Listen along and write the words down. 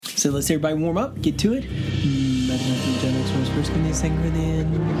So let's everybody warm up, get to it. First, give me a second for the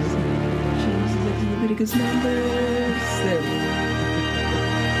end. Leviticus numbers. There we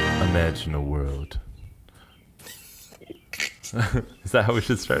go. Imagine a world. Is that how we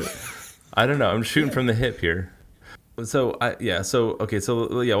should start? I don't know. I'm shooting from the hip here. So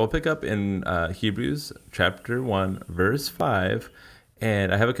we'll pick up in Hebrews chapter 1, verse 5.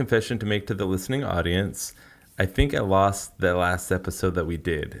 And I have a confession to make to the listening audience. I think I lost the last episode that we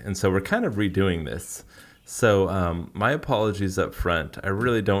did. And so we're kind of redoing this. So my apologies up front. I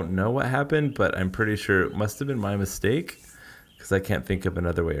really don't know what happened, but I'm pretty sure it must have been my mistake because I can't think of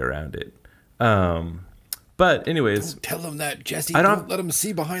another way around it. But anyways. Don't tell them that, Jesse. Don't let them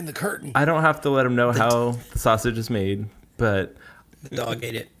see behind the curtain. I don't have to let them know how the sausage is made, but... The dog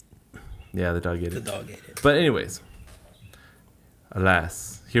ate it. Yeah, the dog ate it. The dog ate it. But anyways.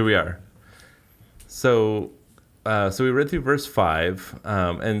 Alas, here we are. So we read through verse 5.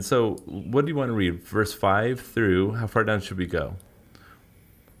 And so what do you want to read? Verse 5 through, how far down should we go?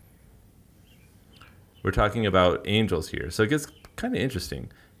 We're talking about angels here. So it gets kind of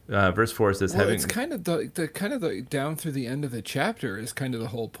interesting. Verse 4 says, it's kind of the down through the end of the chapter is kind of the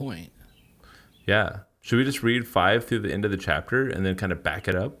whole point. Yeah. Should we just read 5 through the end of the chapter and then kind of back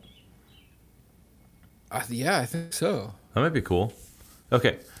it up? Yeah, I think so. That might be cool.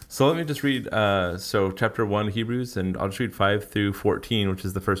 Okay. So let me just read, chapter 1 Hebrews, and I'll just read 5 through 14, which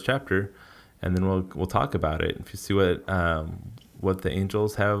is the first chapter, and then we'll talk about it. If you see what the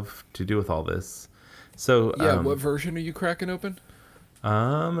angels have to do with all this. So what version are you cracking open?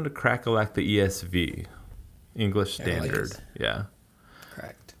 I'm gonna crack-a-lack the ESV, English Standard. Yeah.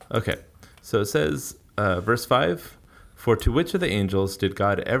 Correct. Okay. So it says, verse 5, "For to which of the angels did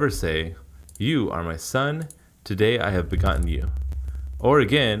God ever say, 'You are my son, today I have begotten you'? Or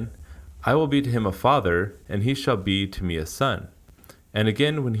again, 'I will be to him a father, and he shall be to me a son'? And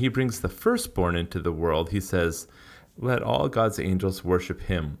again, when he brings the firstborn into the world, he says, 'Let all God's angels worship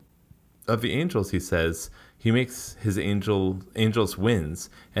him.' Of the angels, he says, 'He makes his angels winds,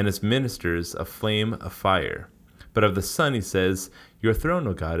 and his ministers a flame of fire.' But of the Son, he says, 'Your throne,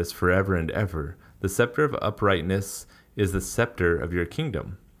 O God, is forever and ever. The scepter of uprightness is the scepter of your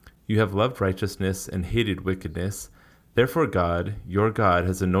kingdom. You have loved righteousness and hated wickedness. Therefore God, your God,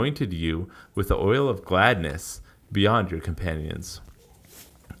 has anointed you with the oil of gladness beyond your companions.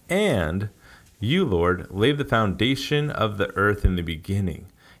 And you, Lord, laid the foundation of the earth in the beginning,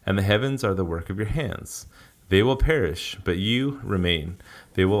 and the heavens are the work of your hands. They will perish, but you remain.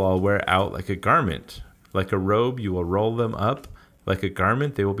 They will all wear out like a garment. Like a robe, you will roll them up. Like a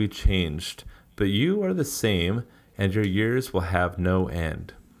garment, they will be changed. But you are the same, and your years will have no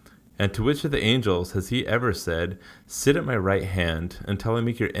end. And to which of the angels has he ever said, 'Sit at my right hand until I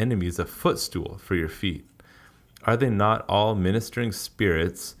make your enemies a footstool for your feet'? Are they not all ministering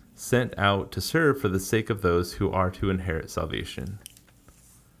spirits sent out to serve for the sake of those who are to inherit salvation?"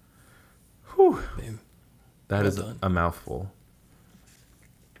 Whew. That is a mouthful.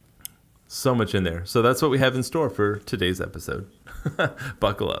 So much in there. So that's what we have in store for today's episode.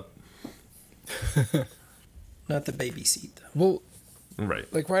 Buckle up. Not the baby seat, though. Well,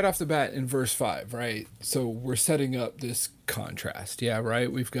 right. Like right off the bat in verse 5, right? So we're setting up this contrast. Yeah, right?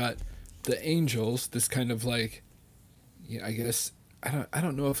 We've got the angels, this kind of like, I guess, I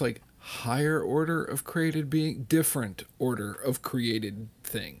don't know if like higher order of created being, different order of created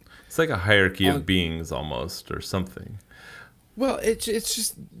thing. It's like a hierarchy of beings almost, or something. Well, it's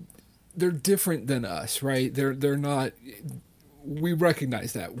just they're different than us, right? They're not. We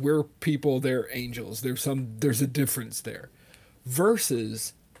recognize that we're people, they're angels. There's a difference there,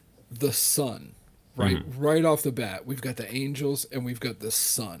 versus the Son, right? Mm-hmm. Right off the bat, we've got the angels and we've got the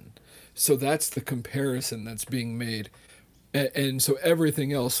Son. So that's the comparison that's being made, and so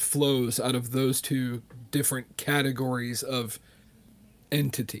everything else flows out of those two different categories of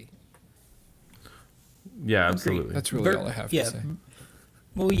entity. Yeah, absolutely. That's really all I have to say.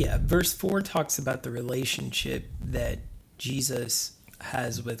 Well, yeah, verse 4 talks about the relationship that Jesus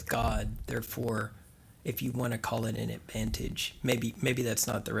has with God. Therefore, if you want to call it an advantage, maybe that's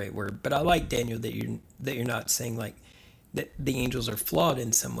not the right word, but I like, Daniel, that you're not saying like that the angels are flawed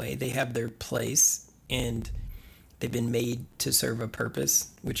in some way. They have their place and they've been made to serve a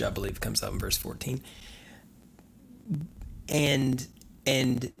purpose, which I believe comes out in verse 14. And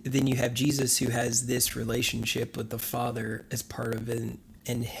then you have Jesus, who has this relationship with the Father as part of an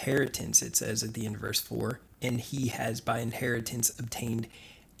inheritance, it says at the end of verse 4. And he has by inheritance obtained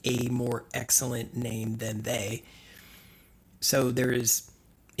a more excellent name than they. So there is,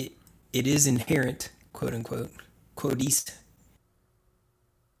 it is inherent, quote unquote, quote east.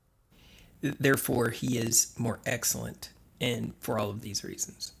 Therefore, he is more excellent, and for all of these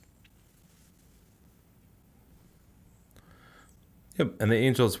reasons. Yep. And the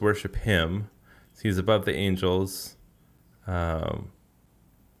angels worship him. So he's above the angels.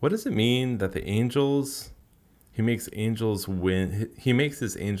 What does it mean that the angels, he makes angels win, he makes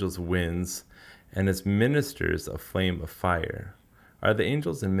his angels winds and his ministers a flame of fire? Are the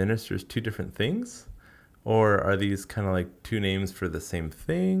angels and ministers two different things? Or are these kind of like two names for the same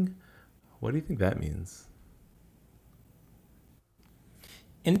thing? What do you think that means?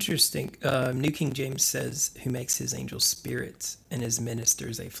 Interesting. New King James says, "Who makes his angels spirits and his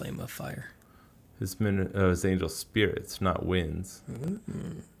ministers a flame of fire." His angel spirits, not winds.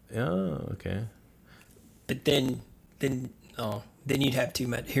 Mm-hmm. Oh, okay. But then you'd have too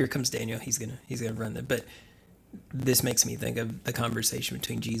much. Here comes Daniel. He's gonna run that. But this makes me think of the conversation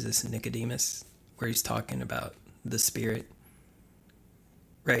between Jesus and Nicodemus, where he's talking about the spirit,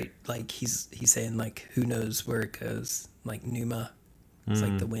 right? Like he's saying like, who knows where it goes? Like pneuma, it's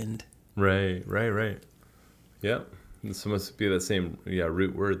like the wind. Right. Yep. This must be the same,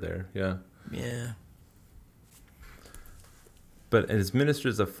 root word there. Yeah. Yeah. But his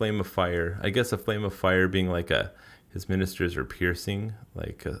ministers a flame of fire. I guess a flame of fire being like his ministers are piercing,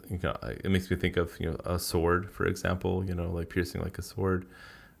 like it makes me think of a sword, for example. Like piercing like a sword.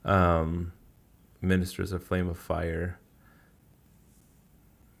 Ministers a flame of fire.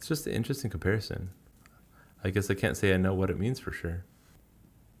 It's just an interesting comparison. I guess I can't say I know what it means for sure.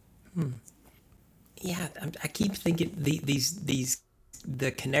 Yeah, I keep thinking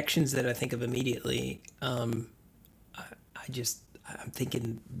the connections that I think of immediately. I'm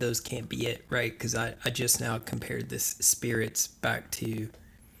thinking those can't be it, right? Because I just now compared this spirits back to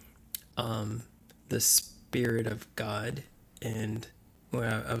the Spirit of God, and when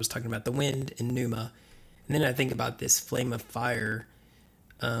I was talking about the wind and pneuma, and then I think about this flame of fire,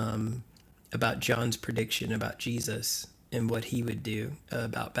 about John's prediction about Jesus and what he would do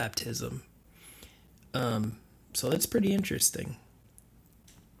about baptism. So that's pretty interesting.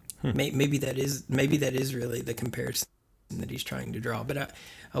 Maybe that is really the comparison that he's trying to draw, but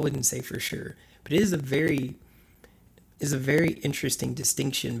I wouldn't say for sure. But it is a very interesting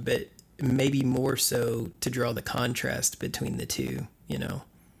distinction, but maybe more so to draw the contrast between the two.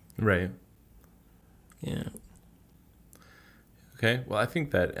 Right. Yeah. Okay. Well, I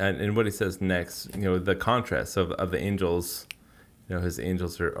think that, and what he says next, the contrast of the angels. His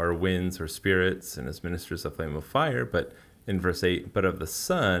angels are winds or spirits, and his ministers a flame of fire. But in verse 8, but of the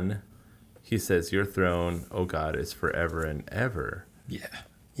Son, he says, your throne, O God, is forever and ever.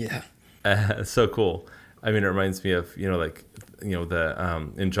 Yeah. So cool. I mean, it reminds me of,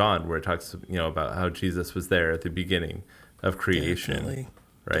 the in John, where it talks, about how Jesus was there at the beginning of creation. Definitely.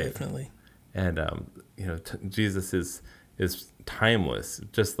 Right. Definitely. And, Jesus is timeless,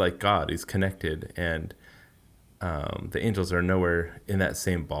 just like God. He's connected, and the angels are nowhere in that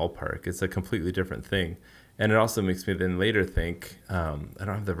same ballpark. It's a completely different thing. And it also makes me then later think, I don't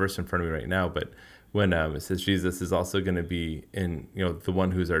have the verse in front of me right now, but when it says Jesus is also going to be in, the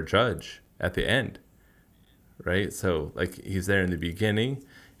one who's our judge at the end, right? So like he's there in the beginning,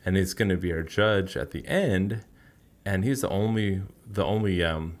 and he's going to be our judge at the end, and he's the only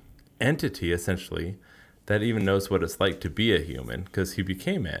entity essentially that even knows what it's like to be a human, because he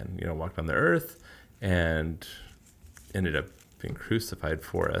became man, walked on the earth and ended up being crucified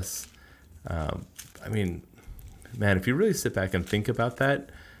for us. I mean, man, if you really sit back and think about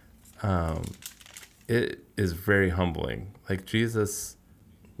that, it is very humbling. Like, Jesus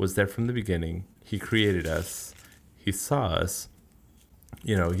was there from the beginning. He created us. He saw us.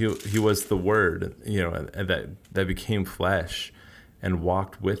 He was the Word, that became flesh and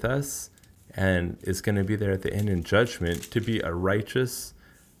walked with us, and is going to be there at the end in judgment to be a righteous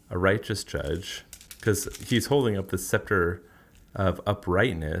judge, because he's holding up the scepter of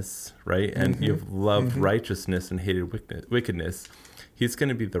uprightness, right? And you've loved righteousness and hated wickedness. He's going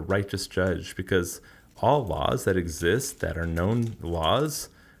to be the righteous judge, because all laws that exist, that are known laws,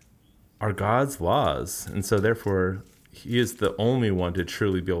 are God's laws. And so therefore, he is the only one to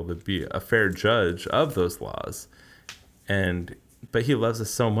truly be able to be a fair judge of those laws. But he loves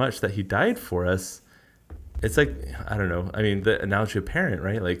us so much that he died for us. It's like, I don't know. I mean, the analogy of parent,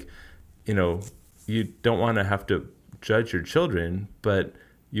 right? Like, you don't want to have to judge your children, but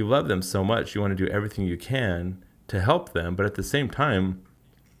you love them so much, you want to do everything you can to help them, but at the same time,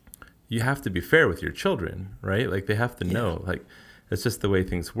 you have to be fair with your children, right? Like, they have to know, like, it's just the way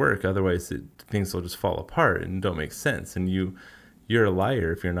things work. Otherwise, things will just fall apart and don't make sense. And you're a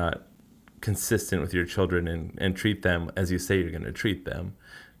liar if you're not consistent with your children and treat them as you say you're going to treat them.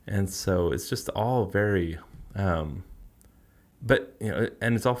 And so it's just all very, but,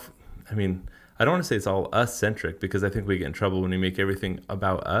 and it's all, I mean, I don't want to say it's all us-centric, because I think we get in trouble when we make everything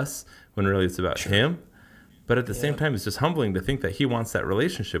about us, when really it's about him. But at the same Yeah. time, it's just humbling to think that he wants that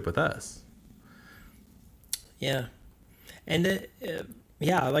relationship with us. Yeah. And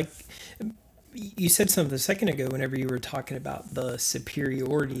yeah, like you said something a second ago whenever you were talking about the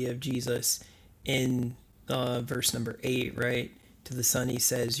superiority of Jesus in verse number 8, right? To the Son, he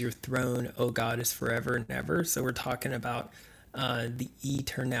says, "Your throne, O God, is forever and ever." So we're talking about the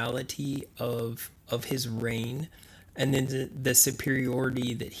eternality of his reign, and then the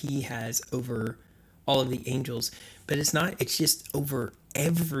superiority that he has over all of the angels. But it's not, it's just over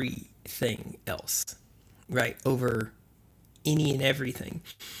everything else, right? Over any and everything.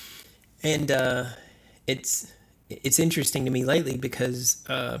 And it's interesting to me lately because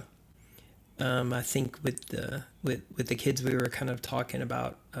I think with the kids we were kind of talking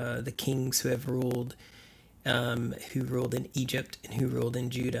about the kings who have ruled, who ruled in Egypt and who ruled in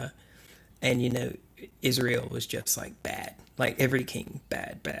Judah, and Israel was just like bad, like every king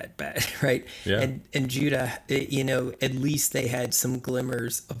bad, right? Yeah. And Judah, at least they had some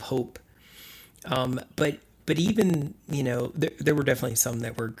glimmers of hope. But even, there were definitely some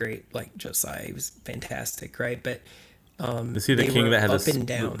that were great, like Josiah. He was fantastic, right? But Is he the they king were that had up and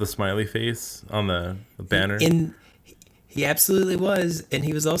down. the smiley face on the banner? He absolutely was, and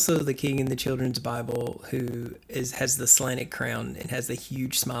he was also the king in the children's Bible who has the slanted crown and has the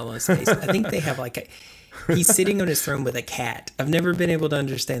huge smile on his face. I think they have he's sitting on his throne with a cat. I've never been able to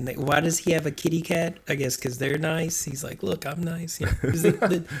understand that. Why does he have a kitty cat? I guess because they're nice. He's like, look, I'm nice. He's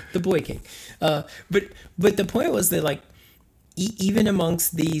the boy king. But the point was that even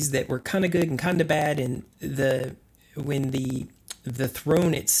amongst these that were kind of good and kind of bad, and when the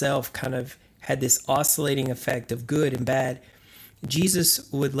throne itself kind of had this oscillating effect of good and bad,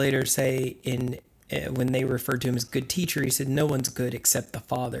 Jesus would later say when they referred to him as good teacher, he said, "No one's good except the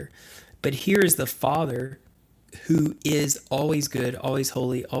Father." But here is the Father who is always good, always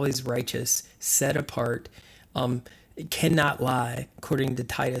holy, always righteous, set apart, cannot lie, according to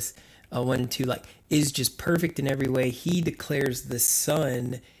Titus 1 and 2, is just perfect in every way. He declares the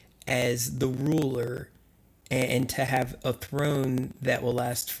Son as the ruler and to have a throne that will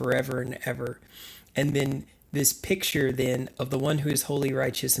last forever and ever. And then this picture then of the one who is holy,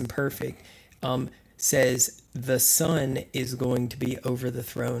 righteous, and perfect says the Son is going to be over the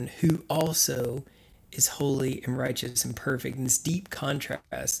throne, who also is holy and righteous and perfect. And this deep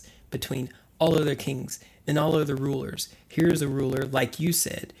contrast between all other kings and all other rulers. Here's a ruler, like you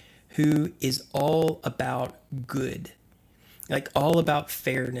said, who is all about good. All about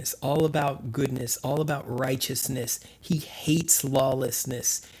fairness, all about goodness, all about righteousness. He hates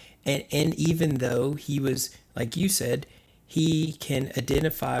lawlessness. And even though he was, like you said, he can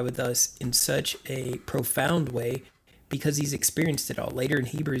identify with us in such a profound way because he's experienced it all. Later in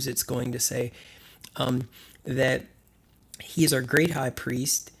Hebrews, it's going to say that he is our great high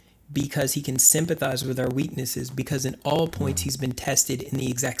priest because he can sympathize with our weaknesses, because in all points he's been tested in the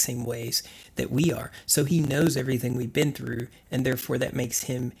exact same ways that we are. So he knows everything we've been through, and therefore that makes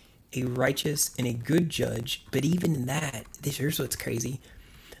him a righteous and a good judge. But even in that, here's what's crazy.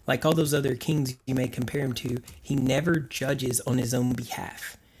 Like all those other kings you may compare him to, he never judges on his own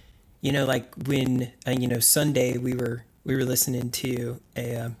behalf. Like when, Sunday we were listening to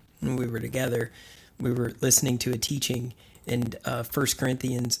when we were together, we were listening to a teaching in 1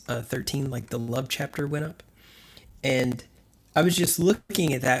 Corinthians 13, the love chapter went up. And I was just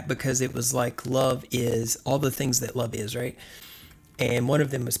looking at that because it was like love is all the things that love is, right? And one of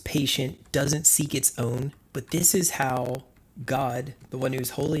them was patient, doesn't seek its own. But this is how God, the one who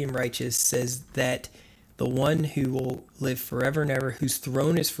is holy and righteous, says that the one who will live forever and ever, whose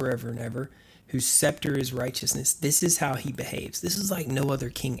throne is forever and ever, whose scepter is righteousness, this is how he behaves. This is like no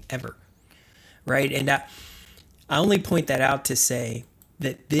other king ever, right? And I only point that out to say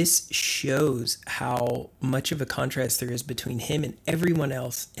that this shows how much of a contrast there is between him and everyone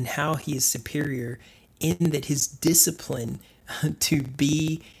else, and how he is superior in that his discipline to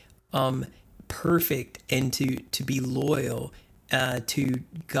be perfect and to be loyal to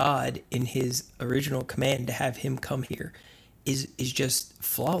God in his original command to have him come here is just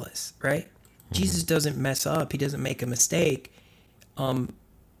flawless, right? Mm-hmm. Jesus doesn't mess up. He doesn't make a mistake.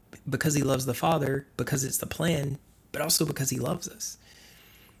 Because he loves the Father, because it's the plan, but also because he loves us.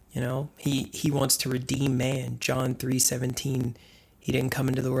 He wants to redeem man. John 3:17, he didn't come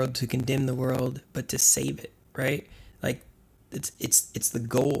into the world to condemn the world, but to save it, right? It's the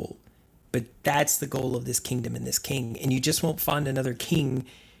goal. But that's the goal of this kingdom and this king. And you just won't find another king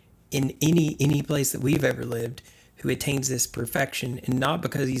in any place that we've ever lived who attains this perfection, and not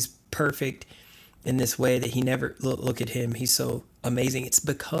because he's perfect in this way that he never look at him, he's so amazing. It's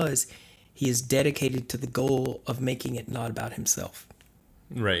because he is dedicated to the goal of making it not about himself.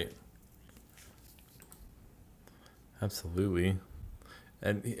 Right. Absolutely.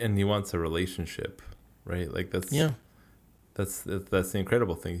 And he wants a relationship, right? Like Yeah. that's the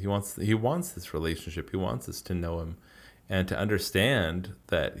incredible thing. He wants this relationship. He wants us to know him and to understand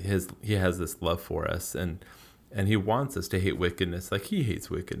that he has this love for us, and he wants us to hate wickedness like he hates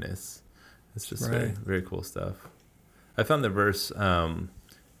wickedness. It's just very, Right. very cool stuff. I found the verse,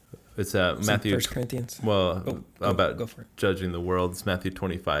 it's It's Matthew, First Corinthians. well, about Go for it. judging the world. It's Matthew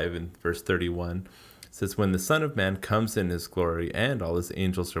 25 and verse 31. It says, when the Son of Man comes in his glory and all his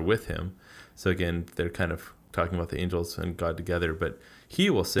angels are with him. So again, they're kind of talking about the angels and God together, but he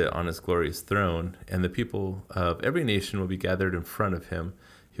will sit on his glorious throne, and the people of every nation will be gathered in front of him.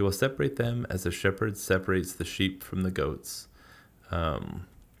 He will separate them as a shepherd separates the sheep from the goats. And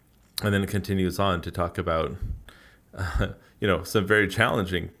then it continues on to talk about, some very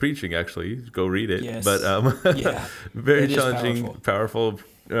challenging preaching, actually. Go read it. Yes. But Yeah. very It is challenging, powerful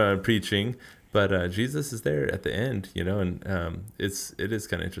preaching. But Jesus is there at the end, and it is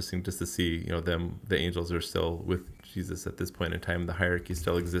kind of interesting just to see, the angels are still with Jesus at this point in time, the hierarchy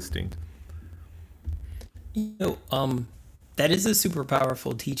still existing. That is a super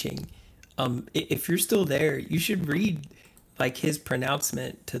powerful teaching. If you're still there, you should read like his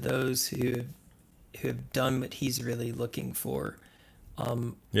pronouncement to those who have done what he's really looking for,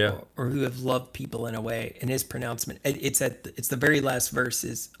 Yeah. or who have loved people in a way. And his pronouncement, it's the very last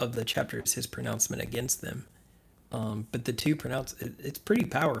verses of the chapter is his pronouncement against them. But the two it's pretty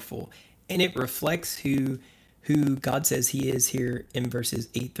powerful, and it reflects who God says he is here in verses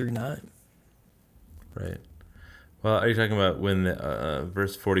 8 through 9. Right. Well, are you talking about when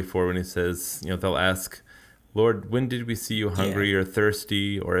verse 44, when he says, they'll ask, Lord, when did we see you hungry or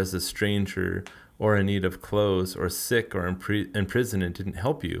thirsty or as a stranger or in need of clothes or sick or in prison and didn't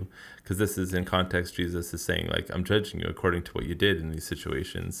help you? Because this is in context, Jesus is saying, like, I'm judging you according to what you did in these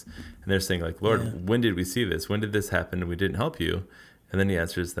situations. And they're saying, like, Lord, when did we see this? When did this happen and we didn't help you? And then he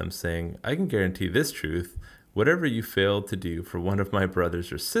answers them saying, I can guarantee this truth. Whatever you failed to do for one of my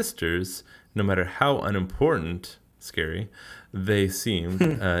brothers or sisters, no matter how unimportant, scary, they seemed,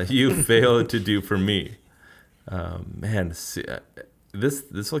 you failed to do for me. Man,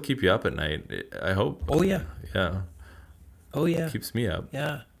 this will keep you up at night, I hope. Oh yeah. Yeah. Oh yeah. Keeps me up.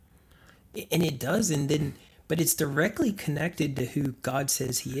 Yeah. And it does, but it's directly connected to who God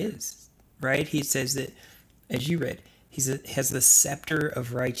says he is, right? He says that, as you read, has the scepter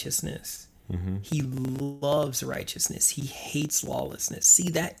of righteousness. Mm-hmm. He loves righteousness. He hates lawlessness. See,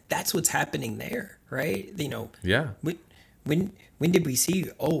 that's what's happening there, right? Yeah. When did we see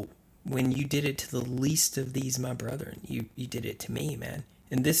you? Oh, when you did it to the least of these, my brethren, you did it to me, man.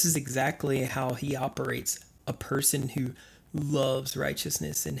 And this is exactly how he operates, a person who loves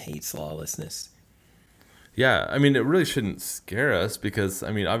righteousness and hates lawlessness. Yeah, I mean, it really shouldn't scare us because,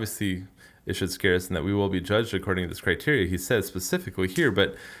 I mean, obviously it should scare us in that we will be judged according to this criteria he says specifically here,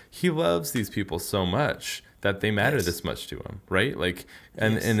 but he loves these people so much that they matter this much to him, right? Like,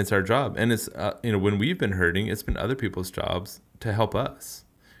 and it's our job. And it's, when we've been hurting, it's been other people's jobs to help us,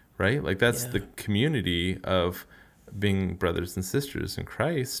 right? Like, that's the community of being brothers and sisters in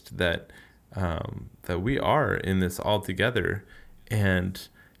Christ that we are in this all together. And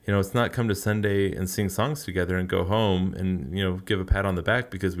it's not come to Sunday and sing songs together and go home and give a pat on the back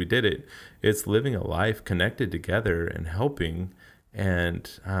because we did it. It's living a life connected together and helping,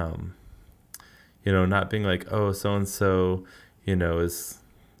 and not being like, oh, so and so is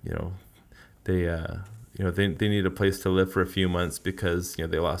they need a place to live for a few months because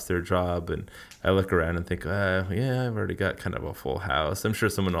they lost their job. And I look around and think, I've already got kind of a full house. I'm sure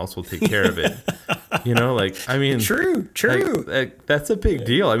someone else will take care of it. I mean, true. Like, that's a big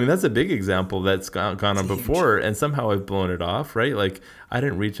deal. I mean, that's a big example that's gone on before, and somehow I've blown it off, right? Like, I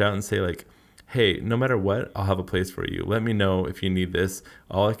didn't reach out and say, like, hey, no matter what, I'll have a place for you. Let me know if you need this.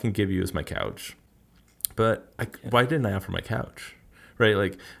 All I can give you is my couch. But why didn't I offer my couch? Right?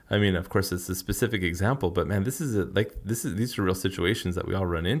 Like, I mean, of course, it's a specific example, but man, these are real situations that we all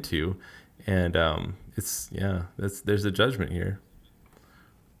run into, and there's a judgment here.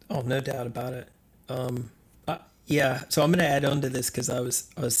 Oh, no doubt about it. So I'm going to add on to this because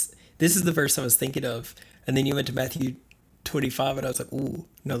this is the verse I was thinking of, and then you went to Matthew 25, and I was like, ooh,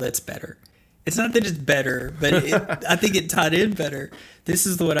 no, that's better. It's not that it's better, but I think it tied in better. This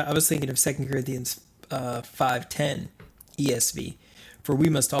is what I was thinking of, 2 Corinthians 5:10 ESV. For we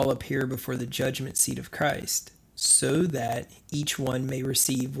must all appear before the judgment seat of Christ, so that each one may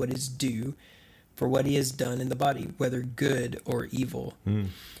receive what is due for what he has done in the body, whether good or evil.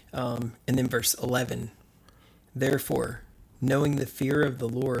 And then verse 11, therefore, knowing the fear of the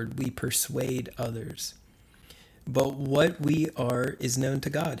Lord, we persuade others. but what we are is known to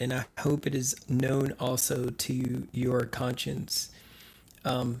God, and I hope it is known also to your conscience.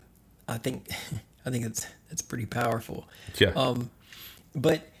 I think I think it's pretty powerful. Yeah.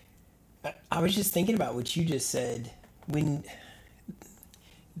 But I was just thinking about what you just said. When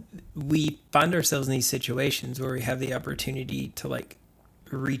we find ourselves in these situations where we have the opportunity to like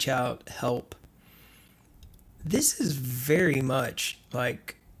reach out, help, this is very much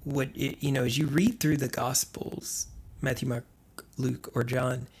like what it, as you read through the Gospels, Matthew, Mark, Luke, or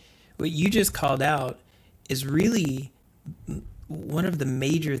John, what you just called out is really one of the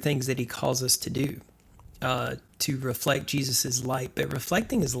major things that he calls us to do, to reflect Jesus's light. But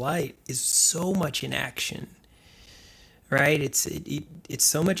reflecting his light is so much in action, right? It's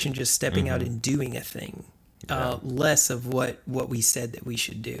so much in just stepping out and doing a thing, less of what we said that we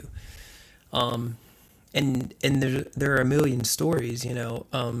should do. And there are a million stories,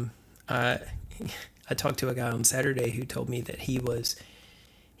 I talked to a guy on Saturday who told me that he was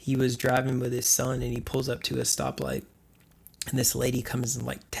driving with his son, and he pulls up to a stoplight, and this lady comes and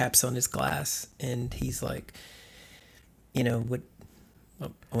like taps on his glass, and he's like, what, I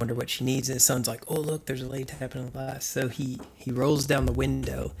wonder what she needs. And his son's like, oh, look, there's a lady tapping on the glass. So he rolls down the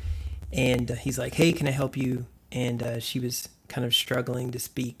window, and he's like, hey, can I help you? And she was kind of struggling to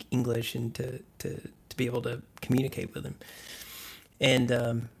speak English and to be able to communicate with him.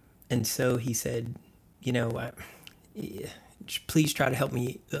 And so he said, please try to help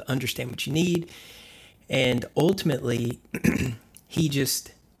me understand what you need. And ultimately, he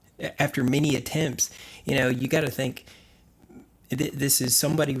just, after many attempts, you got to think, this is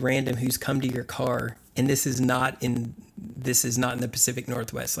somebody random who's come to your car, and this is not in the Pacific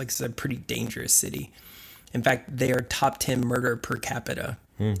Northwest. Like, it's a pretty dangerous city. In fact, they are top 10 murder per capita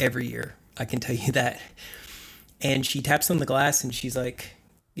every year. I can tell you that. And she taps on the glass, and she's like,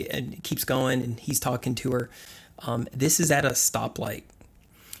 and keeps going, and he's talking to her. This is at a stoplight.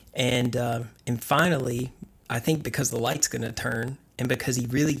 And finally, I think because the light's going to turn, and because he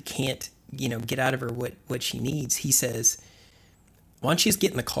really can't, get out of her what she needs, he says, why don't you just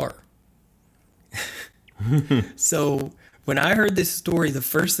get in the car? So when I heard this story, the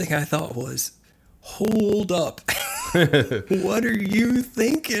first thing I thought was, hold up. What are you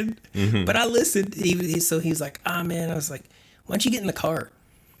thinking? But I listened. So he was like, man. I was like, why don't you get in the car?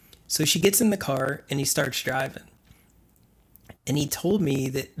 So she gets in the car, and he starts driving. And he told me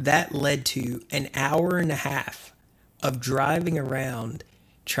that led to an hour and a half of driving around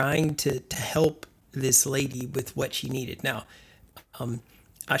trying to help this lady with what she needed. Now, I'm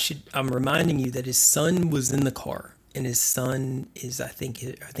reminding you that his son was in the car, and his son is, I think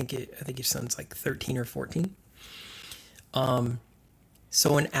his son's like 13 or 14.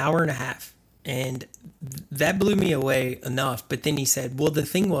 So an hour and a half, and that blew me away enough. But then he said, well, the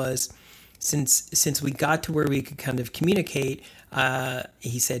thing was, since we got to where we could kind of communicate,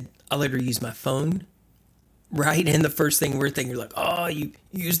 he said, I let her use my phone. Right. And the first thing we're thinking, you're like, oh, you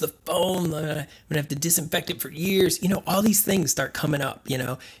use the phone. I'm going to have to disinfect it for years. All these things start coming up.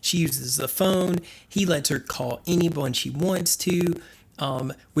 She uses the phone. He lets her call anyone she wants to,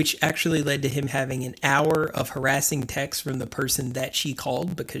 which actually led to him having an hour of harassing texts from the person that she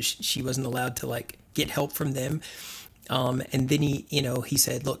called, because she wasn't allowed to like get help from them. And then he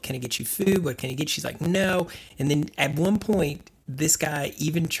said, look, can I get you food? What can I get? She's like, no. And then at one point, this guy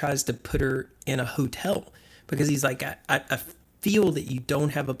even tries to put her in a hotel, because he's like, I feel that you don't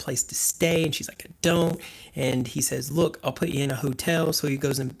have a place to stay. And she's like, I don't. And he says, look, I'll put you in a hotel. So he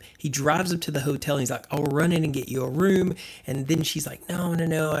goes and he drives up to the hotel, and he's like, I'll run in and get you a room. And then she's like, no,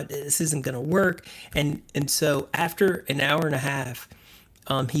 this isn't going to work. And so after an hour and a half,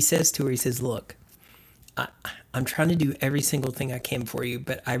 he says to her, he says, look, I'm trying to do every single thing I can for you,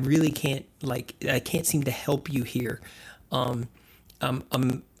 but I really can't, I can't seem to help you here. I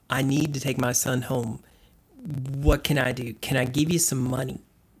need to take my son home. What can I do? Can I give you some money?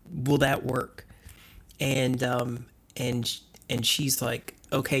 Will that work? And she's like,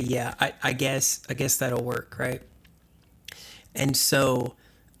 okay, yeah, I guess that'll work, right? And so,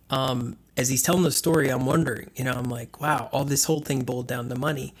 as he's telling the story, I'm wondering, I'm like, wow, all this whole thing boiled down to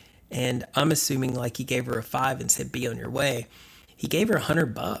money. And I'm assuming like he gave her a $5 and said, be on your way. He gave her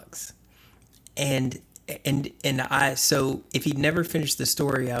 $100. So if he'd never finished the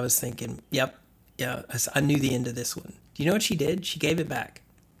story, I was thinking, yep. Yeah, I knew the end of this one. Do you know what she did? She gave it back.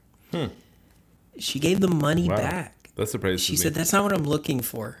 She gave the money back. That's surprising. She said, that's not what I'm looking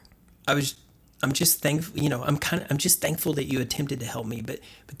for. I'm just thankful, I'm just thankful that you attempted to help me, but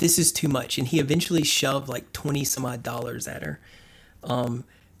this is too much. And he eventually shoved like 20 some odd dollars at her.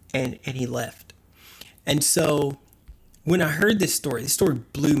 And he left. And so when I heard this story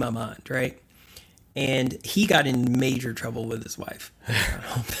blew my mind, right? And he got in major trouble with his wife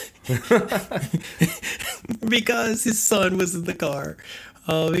because his son was in the car.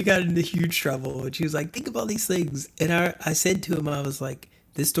 He got into huge trouble, and she was like, think of all these things. And I said to him, I was like,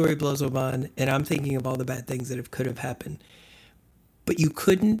 this story blows my mind, and I'm thinking of all the bad things that could have happened. But you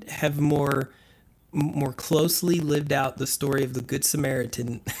couldn't have more closely lived out the story of the Good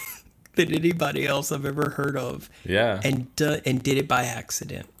Samaritan than anybody else I've ever heard of. Yeah. And did it by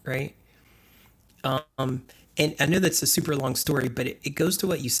accident, right? And I know that's a super long story, but it goes to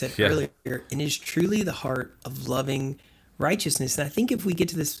what you said earlier, and is truly the heart of loving righteousness. And I think if we get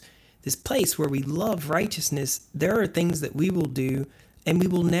to this place where we love righteousness, there are things that we will do, and we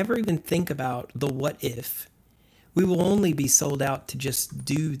will never even think about the what if. We will only be sold out to just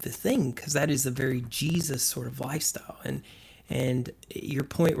do the thing, because that is a very Jesus sort of lifestyle. And your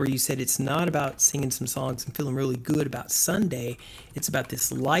point where you said it's not about singing some songs and feeling really good about Sunday. It's about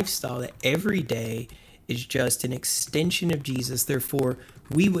this lifestyle that every day is just an extension of Jesus. Therefore,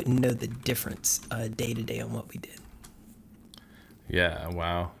 we wouldn't know the difference day to day on what we did. Yeah,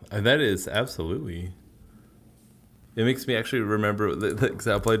 wow. That is absolutely. It makes me actually remember the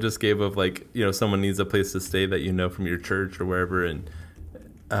example I just gave of, like, you know, someone needs a place to stay that you know from your church or wherever. And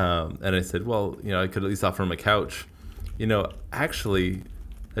I said, well, you know, I could at least offer them a couch. You know, actually,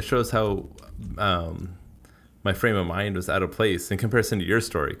 that shows how my frame of mind was out of place in comparison to your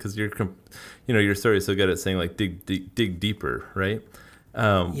story, because your story is so good at saying, like, dig deeper, right?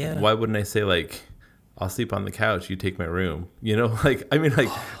 Why wouldn't I say, like, I'll sleep on the couch, you take my room? You know, like, I mean, like,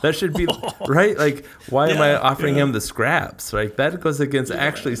 that should be right. Like, why am I offering him the scraps? Right? That goes against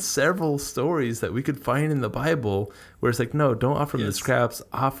actually several stories that we could find in the Bible where it's like, no, don't offer him the scraps,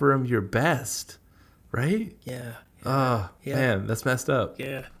 offer him your best, right? Yeah. Man, that's messed up.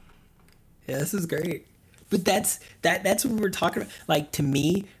 Yeah, this is great. But that's what we're talking about. Like, to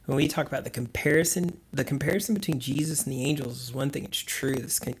me, when we talk about the comparison between Jesus and the angels is one thing. It's true,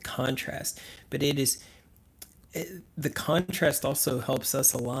 this contrast, but the contrast also helps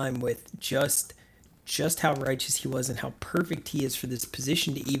us align with just how righteous he was and how perfect he is for this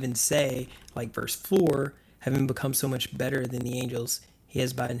position to even say, like verse 4, having become so much better than the angels, he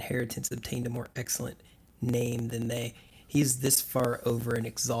has by inheritance obtained a more excellent name than they. He's this far over and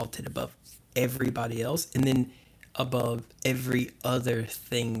exalted above everybody else, and then above every other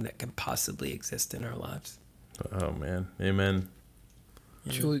thing that could possibly exist in our lives. Oh man, amen.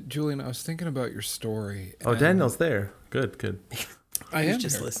 Julian, I was thinking about your story. Oh, Daniel's there. Good. I was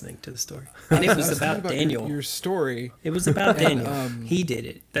just listening to the story, and it was about Daniel. Your story. It was about Daniel. He did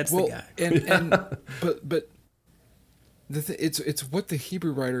it. That's the guy. And but it's what the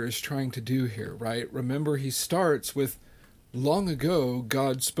Hebrew writer is trying to do here, right? Remember, he starts with, long ago,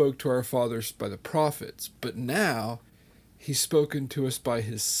 God spoke to our fathers by the prophets, but now he's spoken to us by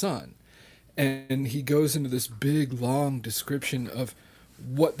his son. And he goes into this big, long description of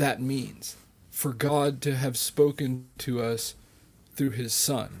what that means for God to have spoken to us through his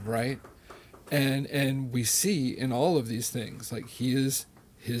son, right? And we see in all of these things, like, he is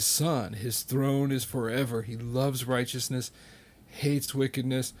his son. His throne is forever. He loves righteousness, hates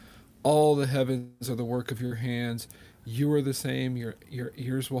wickedness. All the heavens are the work of your hands. You are the same. Your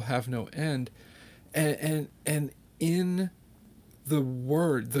ears will have no end. And in the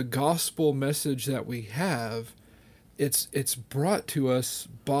word, the gospel message that we have, it's brought to us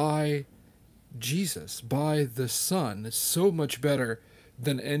by Jesus, by the Son. It's so much better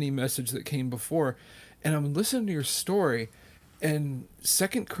than any message that came before. And I'm listening to your story, and 2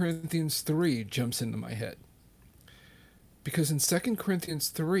 Corinthians 3 jumps into my head. Because in 2 Corinthians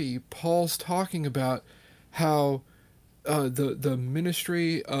 3, Paul's talking about how the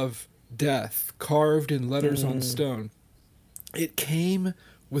ministry of death, carved in letters on stone, it came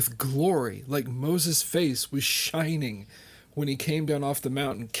with glory, like Moses' face was shining when he came down off the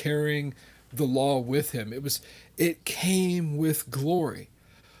mountain carrying the law with him. It came with glory.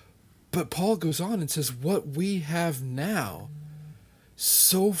 But Paul goes on and says, what we have now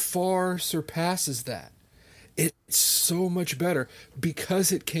so far surpasses that. It's so much better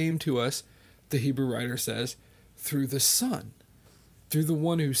because it came to us, the Hebrew writer says, through the Son, through the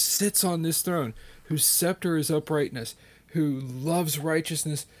one who sits on this throne, whose scepter is uprightness, who loves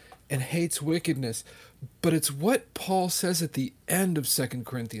righteousness and hates wickedness. But it's what Paul says at the end of 2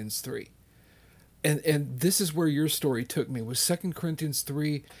 Corinthians 3. And this is where your story took me, was 2 Corinthians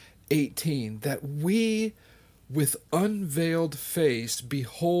 3:18, that we with unveiled face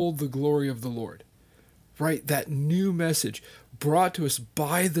behold the glory of the Lord. Right? That new message brought to us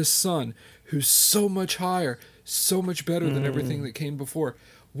by the Son, who's so much higher, so much better than everything that came before.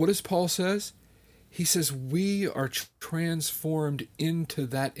 What does Paul says? He says we are transformed into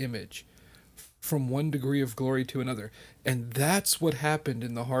that image from one degree of glory to another. And that's what happened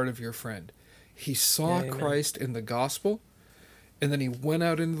in the heart of your friend. He saw Yeah, amen. Christ in the gospel, and then he went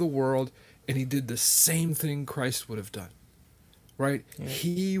out into the world and he did the same thing Christ would have done. Right? Yeah.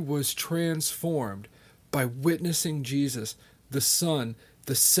 He was transformed by witnessing Jesus, the Son,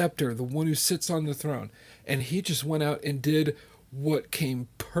 the scepter, the one who sits on the throne. And he just went out and did what came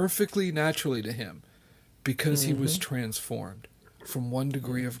perfectly naturally to him because he was transformed from one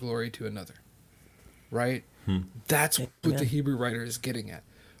degree of glory to another. Right? That's what the Amen. Hebrew writer is getting at.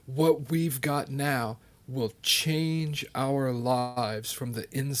 What we've got now will change our lives from the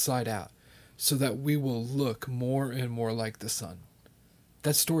inside out so that we will look more and more like the Son.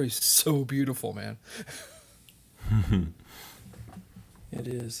 That story is so beautiful, man. It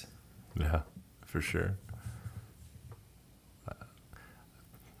is. Yeah, for sure.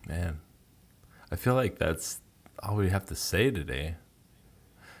 Man, I feel like that's all we have to say today.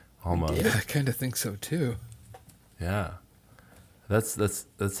 Almost. Yeah, I kind of think so too. Yeah.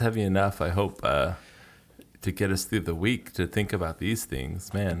 That's heavy enough, I hope, to get us through the week to think about these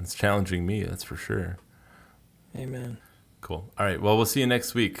things. Man, it's challenging me, that's for sure. Amen. Cool. All right, well, we'll see you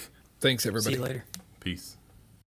next week. Thanks, See everybody. you later. Peace.